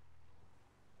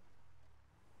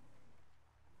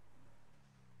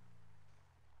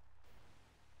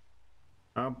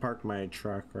 I'll park my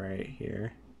truck right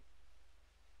here.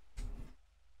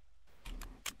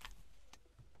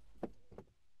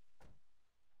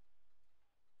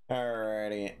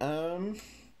 Alrighty,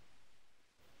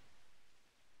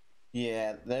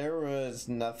 yeah, there was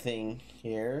nothing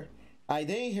here. I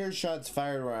didn't hear shots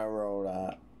fired when I rolled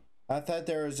up. I thought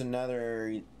there was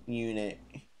another unit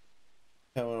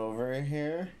coming over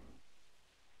here.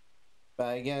 But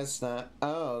I guess not.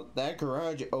 Oh, that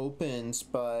garage opens,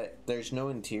 but there's no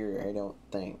interior, I don't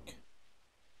think.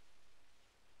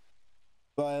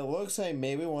 But it looks like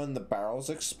maybe one of the barrels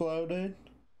exploded.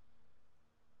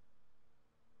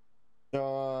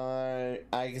 So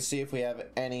I can see if we have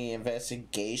any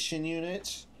investigation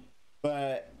units.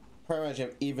 But pretty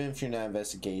much, even if you're not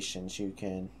investigations, you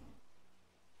can.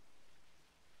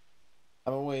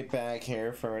 I'm gonna wait back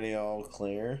here for it all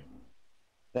clear.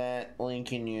 That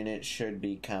Lincoln unit should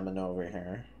be coming over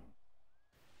here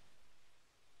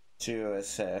to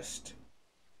assist.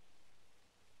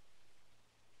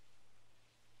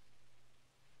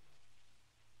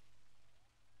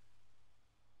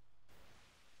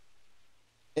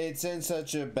 It's in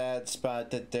such a bad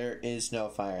spot that there is no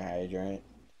fire hydrant.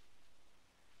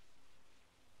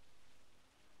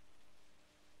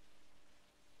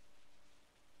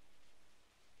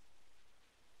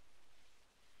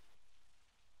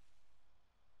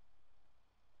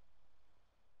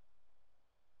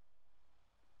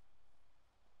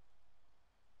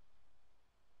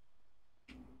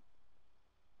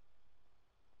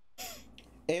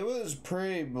 It was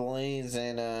pretty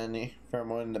blazing on from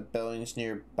one of the buildings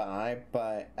nearby,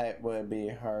 but it would be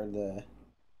hard to.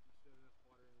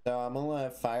 So I'm gonna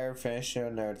let Firefish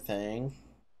do their thing.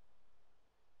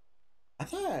 I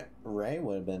thought Ray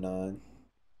would have been on.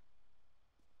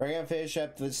 We're gonna finish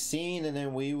up the scene and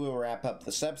then we will wrap up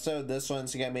this episode. This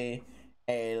one's gonna be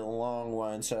a long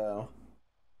one, so.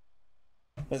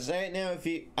 But right now,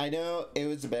 I know it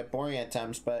was a bit boring at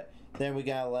times, but then we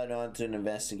gotta let on to an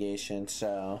investigation,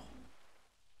 so.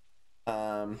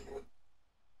 So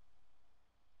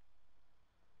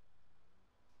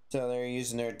they're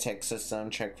using their tech system,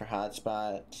 check for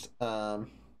hotspots.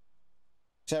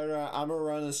 So I'm gonna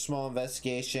run a small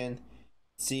investigation.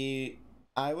 See,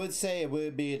 I would say it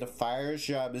would be the fire's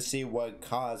job to see what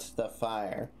caused the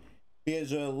fire.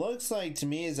 Because what it looks like to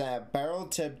me is that a barrel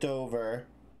tipped over.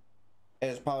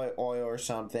 It's probably oil or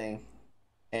something.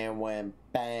 And went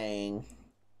bang.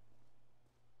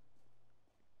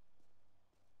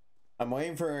 I'm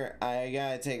waiting for, I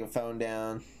gotta take a phone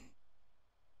down.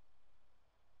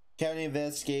 County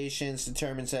investigations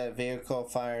determines that a vehicle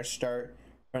fire start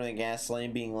from the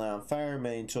gasoline being lit on fire.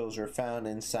 Many tools were found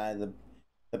inside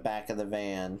the back of the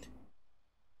van.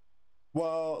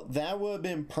 Well, that would have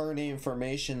been pertinent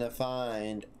information to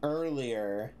find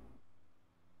earlier.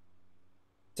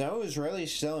 So I was really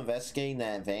still investigating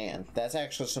that van. That's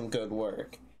actually some good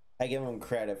work. I give them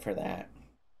credit for that.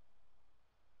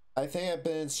 I think I've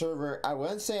been in server, I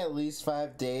wouldn't say at least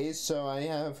 5 days, so I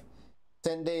have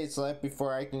 10 days left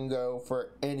before I can go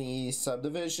for any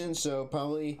subdivision, so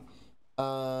probably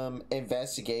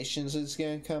investigations is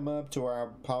gonna come up to where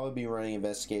I'll probably be running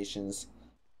investigations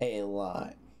a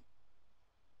lot.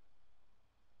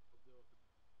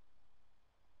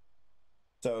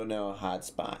 So no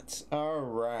hotspots.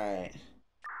 Alright.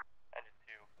 Engine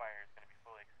 2 fire is going to be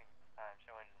fully extinguished this time.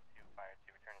 Show engine 2 fire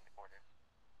to return into quarters.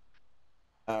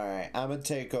 Alright, I'm gonna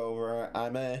take over.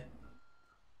 I'm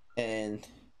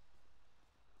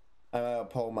gonna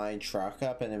pull my truck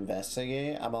up and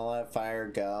investigate. I'm gonna let fire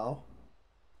go.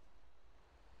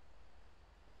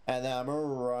 And then I'm gonna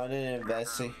run and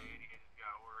investigate.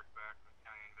 Got word back from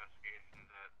county investigations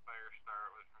that fire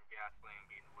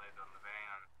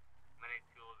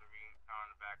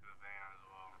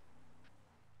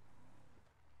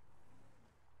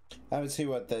I would see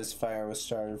what this fire was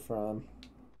started from.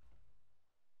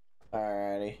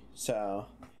 Alrighty, so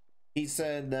he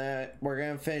said that we're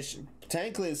gonna finish.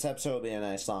 Technically, this episode will be a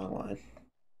nice long one.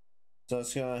 So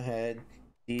let's go ahead.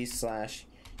 D/GIC.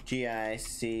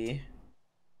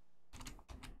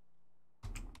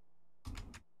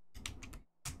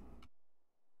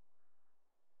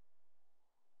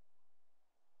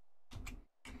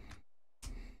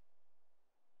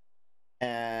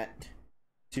 At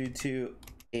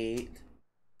 228.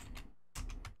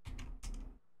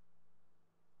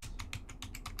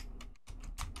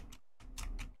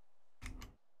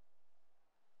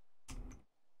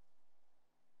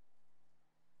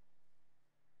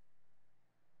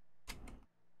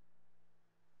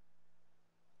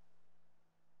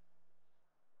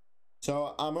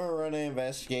 So I'm gonna run an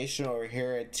investigation over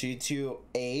here at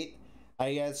 228.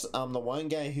 I guess the one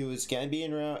guy who is gonna be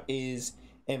en route is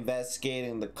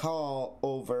investigating the call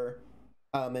over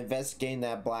investigating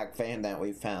that black van that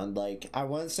we found, like I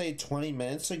want to say 20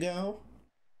 minutes ago.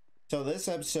 So this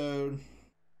episode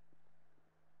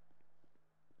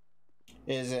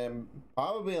is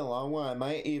probably a long one.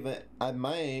 I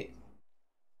might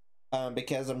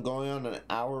because I'm going on an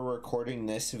hour recording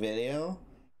this video,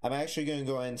 I'm actually going to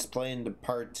go ahead and split into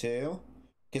part 2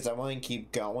 because I want to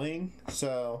keep going.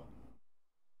 So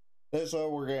this is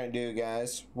what we're going to do,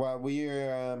 guys. While we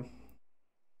are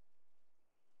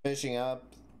finishing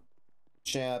up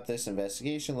this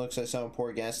investigation, looks like someone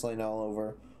poured gasoline all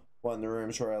over one of the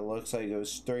rooms where it looks like it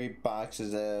was 3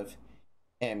 boxes of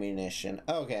ammunition.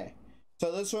 Okay,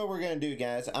 so this is what we're going to do,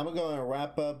 guys. I'm going to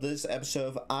wrap up this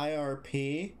episode of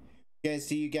IRP. Guys,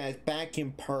 see you guys back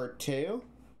in part 2.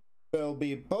 It'll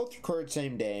be both recorded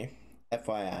same day,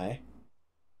 FYI.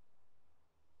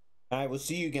 I will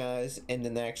see you guys in the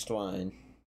next one.